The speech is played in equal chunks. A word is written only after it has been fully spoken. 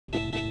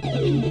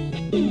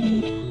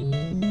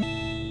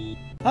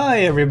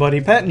Hi everybody,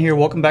 Patton here.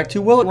 Welcome back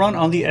to Will It Run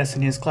on the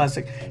SNES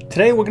Classic.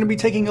 Today we're going to be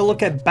taking a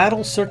look at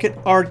Battle Circuit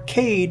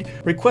Arcade,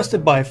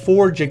 requested by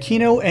Ford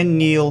Giacchino and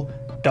Neil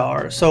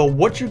Dar. So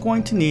what you're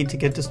going to need to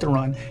get this to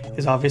run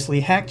is obviously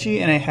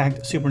Hakchi and a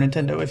hacked Super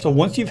Nintendo. So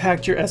once you've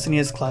hacked your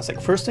SNES Classic,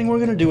 first thing we're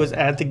going to do is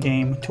add the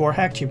game to our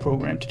Hakchi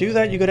program. To do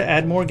that, you go to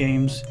Add More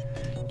Games.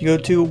 You go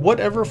to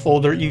whatever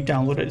folder you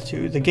downloaded it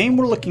to. The game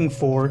we're looking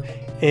for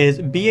is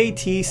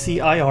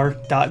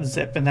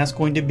batcir.zip, and that's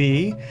going to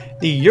be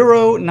the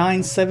Euro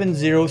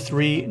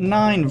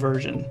 97039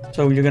 version.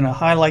 So you're going to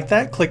highlight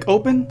that, click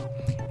open,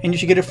 and you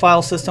should get a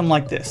file system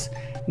like this.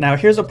 Now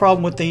here's a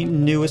problem with the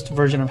newest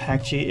version of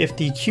Hakchi. If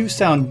the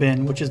QSound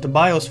bin, which is the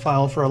BIOS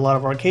file for a lot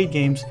of arcade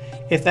games,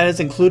 if that is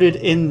included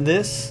in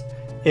this,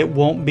 it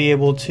won't be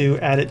able to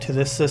add it to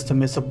this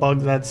system. It's a bug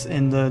that's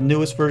in the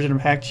newest version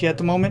of Hakchi at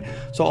the moment.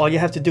 So all you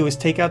have to do is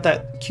take out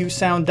that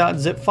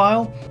qsound.zip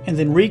file and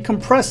then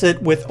recompress it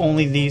with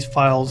only these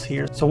files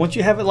here. So once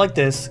you have it like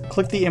this,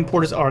 click the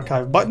Import as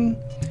Archive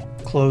button,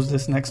 close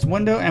this next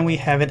window, and we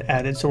have it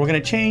added. So we're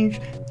going to change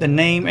the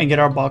name and get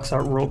our box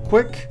art real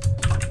quick.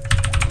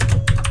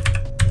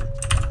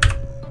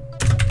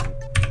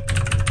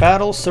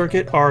 Battle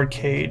Circuit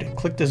Arcade.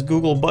 Click this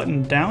Google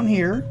button down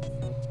here.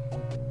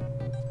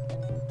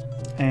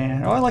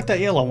 And, oh, I like that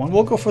yellow one.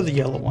 We'll go for the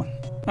yellow one.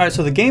 Alright,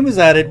 so the game is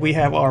added. We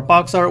have our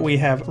box art. We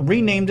have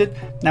renamed it.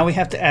 Now we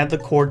have to add the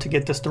core to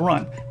get this to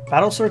run.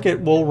 Battle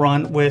Circuit will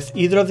run with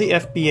either of the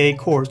FBA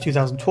cores,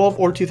 2012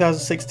 or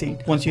 2016.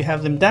 Once you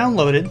have them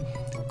downloaded,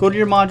 go to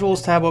your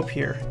modules tab up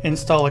here,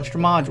 install extra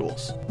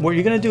modules. What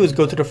you're going to do is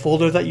go to the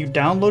folder that you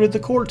downloaded the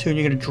core to, and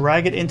you're going to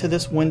drag it into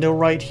this window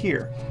right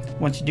here.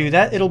 Once you do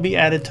that, it'll be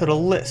added to the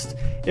list.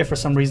 If for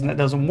some reason that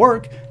doesn't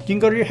work, you can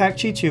go to your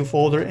Hakchi 2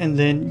 folder and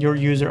then your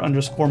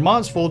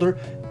user_mods folder,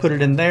 put it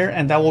in there,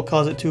 and that will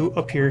cause it to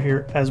appear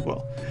here as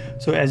well.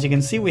 So as you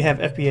can see, we have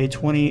FBA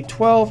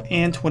 2012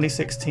 and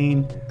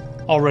 2016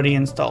 already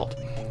installed.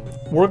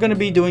 We're going to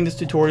be doing this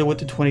tutorial with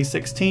the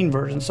 2016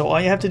 version, so all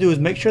you have to do is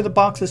make sure the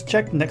box is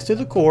checked next to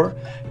the core.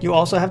 You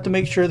also have to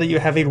make sure that you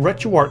have a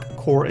RetroArch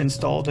core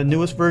installed. The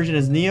newest version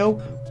is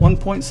Neo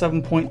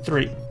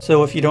 1.7.3.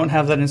 So if you don't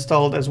have that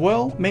installed as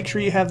well, make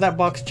sure you have that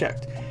box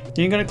checked.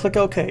 Then you're going to click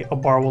OK. A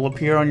bar will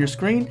appear on your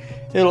screen.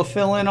 It'll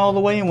fill in all the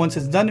way, and once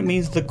it's done, it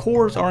means the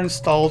cores are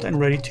installed and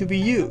ready to be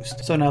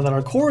used. So now that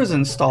our core is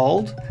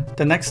installed,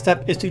 the next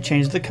step is to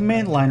change the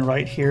command line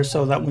right here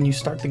so that when you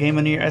start the game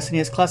on your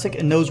SNES Classic,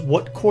 it knows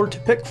what core to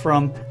pick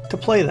from to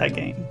play that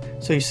game.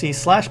 So you see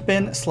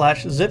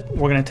 /bin/zip.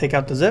 We're going to take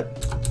out the zip.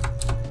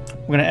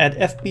 We're going to add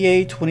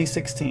FBA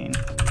 2016.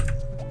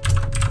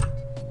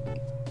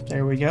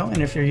 There we go.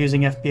 And if you're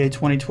using FBA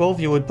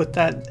 2012, you would put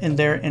that in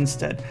there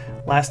instead.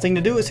 Last thing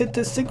to do is hit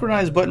this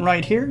synchronize button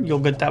right here. You'll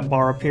get that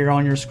bar appear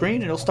on your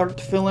screen. It'll start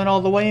to fill in all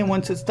the way, and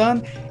once it's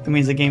done, it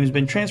means the game has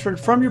been transferred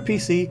from your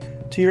PC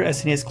to your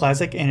SNES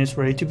Classic and it's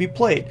ready to be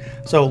played.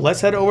 So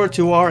let's head over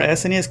to our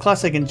SNES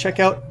Classic and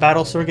check out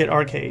Battle Circuit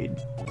Arcade.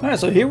 Alright,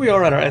 so here we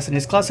are at our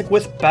SNES Classic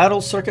with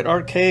Battle Circuit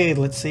Arcade.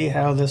 Let's see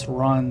how this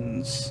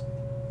runs.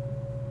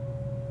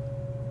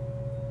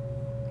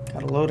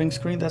 Got a loading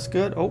screen, that's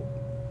good. Oh,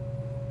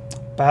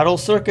 Battle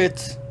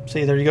Circuit.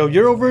 See, there you go.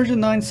 Euro version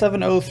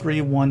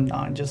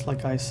 97039, just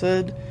like I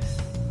said.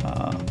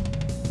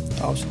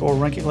 Top score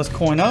ranking. Let's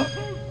coin up.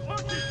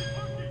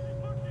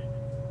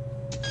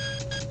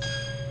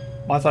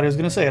 Well, I thought he was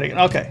going to say it again.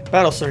 Okay,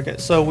 Battle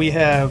Circuit. So we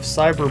have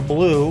Cyber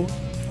Blue,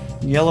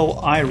 Yellow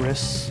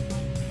Iris,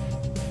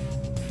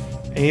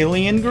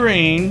 Alien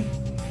Green,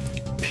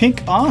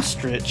 Pink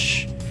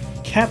Ostrich,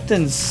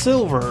 Captain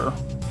Silver.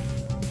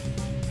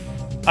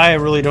 I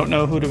really don't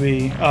know who to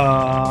be.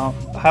 How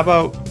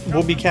about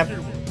we'll be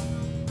Captain...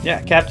 Yeah,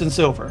 Captain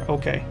Silver.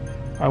 Okay.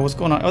 Alright, what's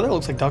going on? Oh, that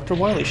looks like Dr.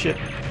 Wily's ship.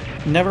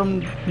 Never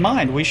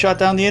mind. We shot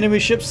down the enemy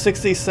ship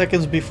 60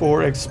 seconds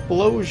before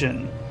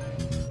explosion.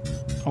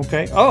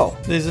 Okay. Oh,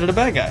 these are the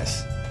bad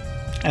guys.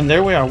 And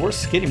there we are. We're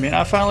skinny, man.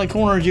 I finally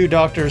cornered you,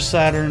 Dr.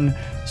 Saturn.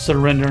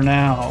 Surrender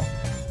now.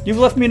 You've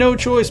left me no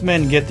choice,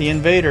 men. Get the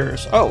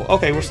invaders. Oh,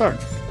 okay. We're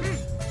starting.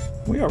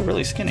 We are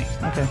really skinny.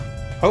 Okay.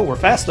 Oh, we're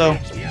fast, though.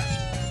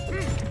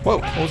 Whoa.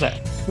 What was that?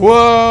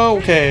 Whoa,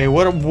 okay,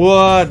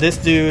 what? This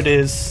dude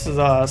is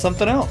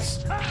something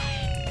else.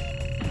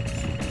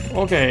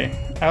 Okay,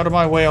 out of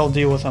my way, I'll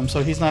deal with him.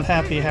 So he's not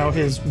happy how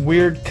his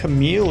weird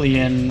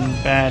chameleon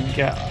bad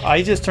guy...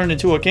 I just turned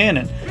into a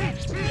cannon.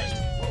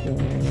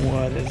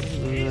 What is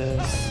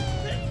this?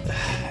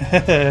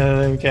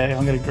 Okay,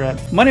 I'm gonna grab...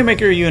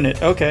 Moneymaker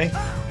unit, okay.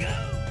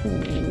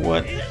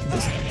 What?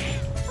 This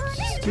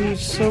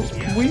dude's so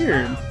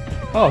weird.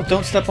 Oh,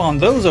 don't step on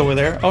those over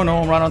there. Oh no,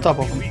 I'm right on top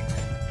of them.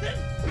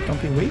 Don't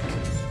be weak.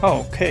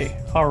 Oh, okay.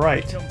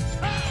 Alright.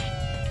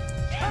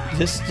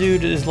 This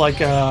dude is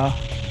like a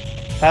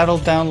battle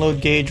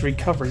download gauge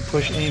recovery.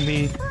 Push A,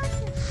 B.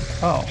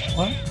 Oh,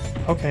 what?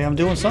 Okay, I'm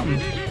doing something.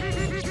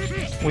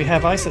 We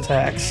have ice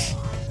attacks.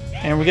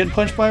 And we're getting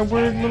punched by a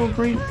weird little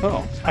green...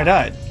 Oh, I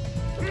died.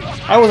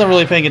 I wasn't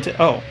really paying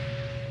attention. Oh.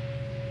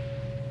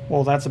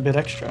 Well, that's a bit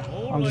extra.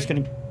 I'm just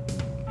gonna...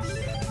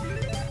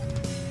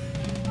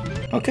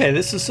 Okay,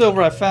 this is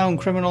Silver. I found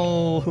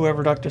criminal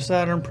whoever Dr.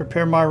 Saturn.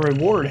 Prepare my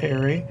reward,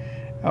 Harry.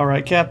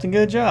 Alright, Captain,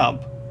 good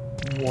job.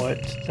 What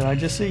did I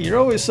just see? You're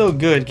always so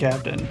good,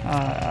 Captain.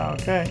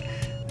 Okay.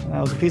 That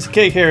was a piece of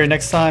cake, Harry.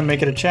 Next time,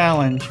 make it a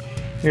challenge.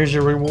 Here's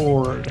your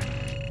reward.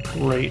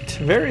 Great.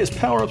 Various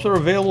power-ups are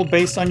available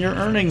based on your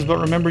earnings, but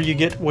remember you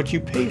get what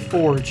you pay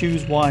for.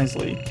 Choose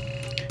wisely.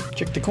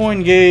 Check the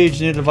coin gauge.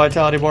 You need a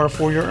vitality bar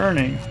for your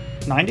earning.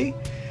 90?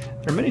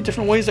 There are many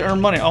different ways to earn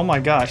money. Oh my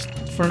gosh.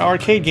 For an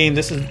arcade game,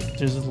 there's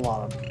a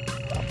lot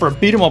of... For a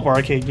beat-em-up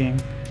arcade game.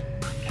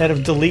 Head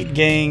of Delete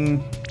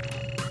Gang.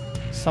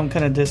 Some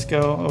kind of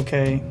disco.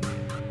 Okay.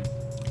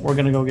 We're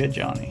gonna go get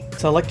Johnny.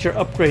 Select your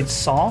upgrade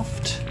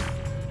soft.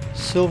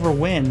 Silver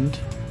Wind.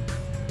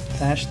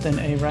 Dash then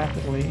A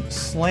rapidly.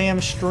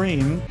 Slam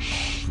Stream.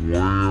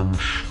 Slam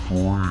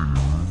Stream.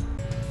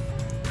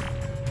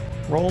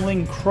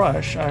 Rolling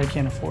Crush. I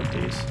can't afford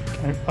these.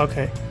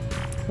 Okay.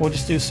 We'll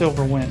just do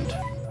Silver Wind.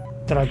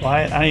 Did I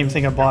buy it? I don't even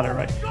think I bought it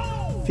right.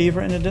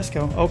 Fever in a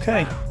Disco.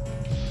 Okay.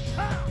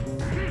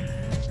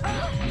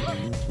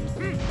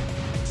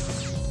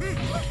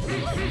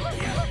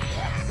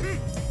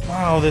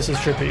 Wow, this is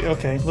trippy.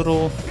 Okay,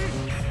 little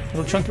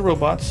chunky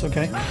robots.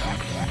 Okay.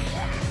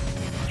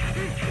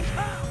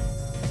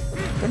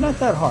 They're not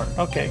that hard.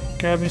 Okay,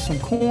 grab me some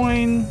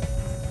coin.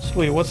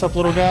 Sweet. What's up,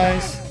 little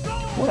guys?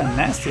 What a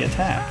nasty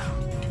attack.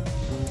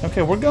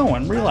 Okay, we're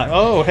going. Relax.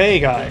 Oh, hey,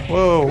 guy.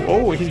 Whoa.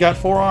 Oh, he's got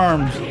 4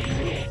 arms.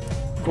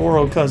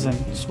 Goro cousin.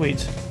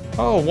 Sweet.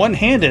 Oh,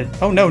 one-handed.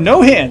 Oh, no,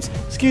 no hands.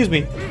 Excuse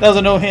me. That was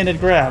a no-handed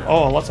grab.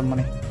 Oh, lots of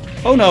money.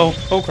 Oh, no.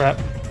 Oh, crap.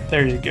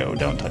 There you go.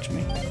 Don't touch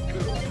me.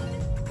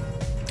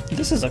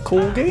 This is a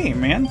cool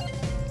game, man.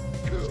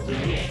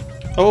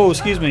 Oh,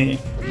 excuse me.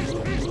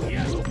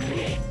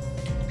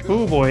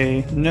 Oh,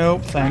 boy.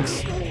 Nope,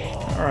 thanks.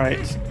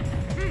 Alright.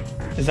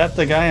 Is that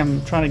the guy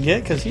I'm trying to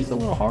get? Because he's a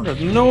little harder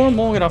than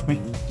normal. Get off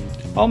me.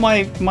 Oh,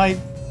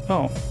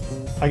 Oh.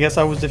 I guess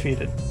I was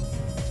defeated.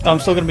 Oh, I'm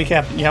still going to be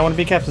Captain. Yeah, I want to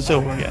be Captain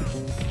Silver again.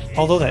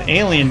 Although that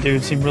alien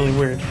dude seemed really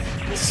weird.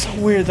 It's so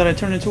weird that I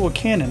turned into a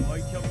cannon.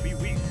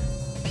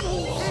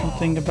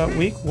 Something about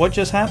weak? What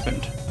just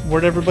happened?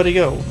 Where'd everybody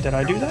go? Did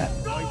I do that?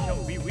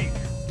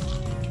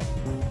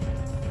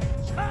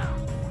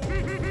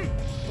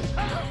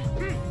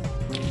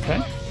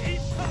 Okay.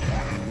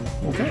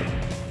 Okay.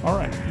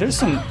 Alright. There's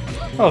some...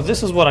 Oh,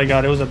 this is what I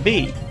got. It was a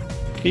B.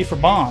 B for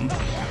bomb.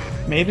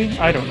 Maybe?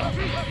 I don't know.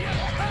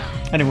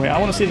 Anyway, I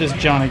want to see this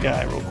Johnny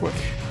guy real quick.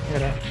 I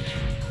got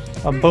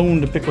a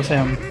bone to pick with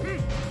him.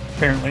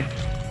 Apparently.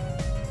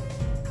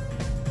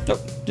 Nope.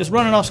 Just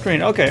running off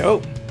screen. Okay.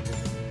 Oh.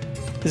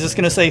 Is this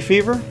going to say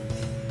Fever?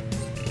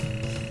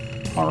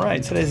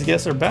 Alright. Today's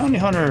guests are bounty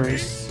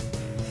hunters.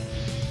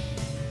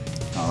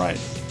 Alright.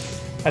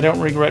 I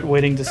don't regret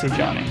waiting to see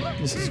Johnny.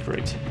 This is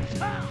great.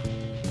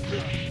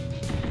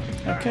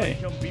 Okay.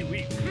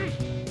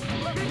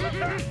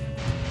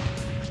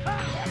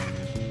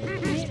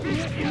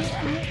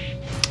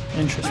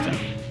 Interesting.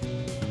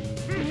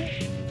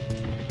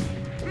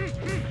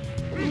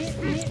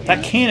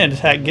 That cannon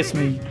attack gets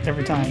me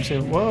every time,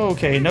 so... Whoa,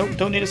 okay. Nope,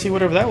 don't need to see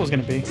whatever that was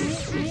going to be.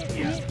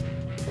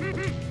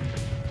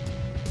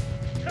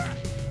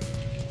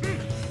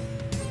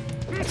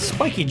 That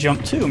spiky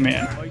jump too,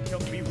 man.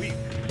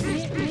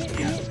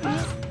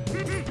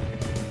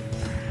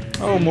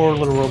 Oh, more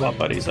little robot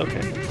buddies.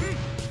 Okay.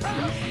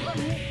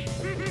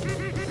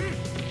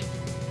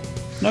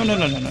 No, no,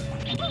 no, no, no.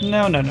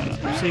 No, no, no,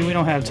 no. See, we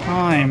don't have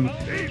time.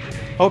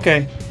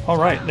 Okay.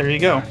 Alright, there you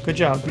go. Good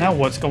job. Now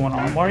what's going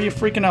on? Why are you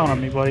freaking out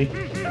on me, buddy?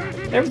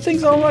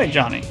 Everything's alright,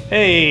 Johnny.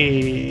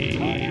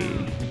 Hey.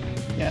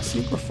 Yeah,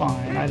 super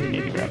fine. I didn't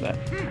need to grab that.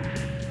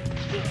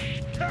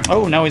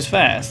 Oh, now he's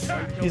fast.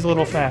 He's a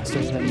little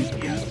faster than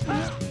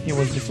he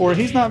was before.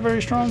 He's not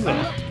very strong,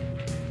 though.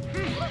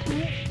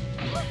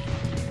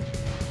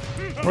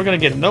 We're gonna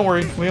get him. Don't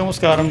worry. We almost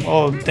got him.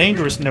 Oh,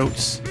 dangerous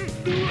notes.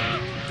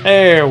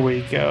 There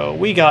we go.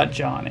 We got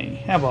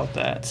Johnny. How about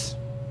that?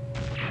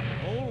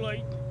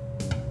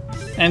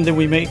 And then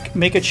we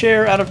make a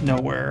chair out of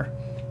nowhere.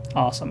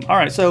 Awesome.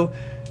 Alright, so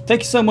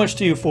thank you so much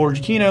to you,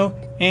 Forge Kino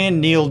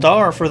and Neil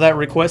Dar, for that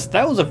request.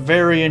 That was a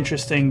very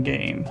interesting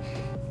game.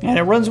 And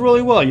it runs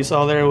really well. You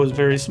saw there it was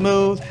very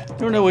smooth.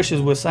 There were no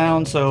issues with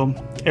sound, so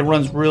it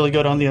runs really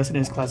good on the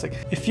SNES Classic.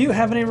 If you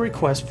have any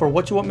requests for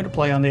what you want me to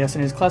play on the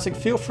SNES Classic,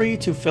 feel free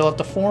to fill out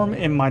the form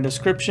in my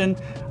description.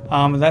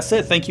 That's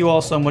it. Thank you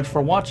all so much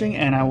for watching,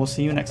 and I will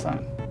see you next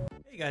time.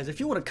 Hey guys, if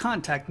you want to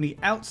contact me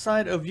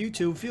outside of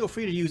YouTube, feel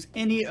free to use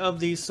any of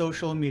these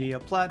social media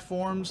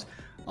platforms.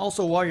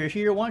 Also, while you're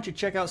here, why don't you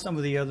check out some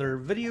of the other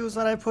videos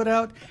that I put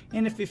out,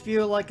 and if you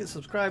feel like it,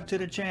 subscribe to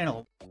the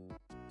channel.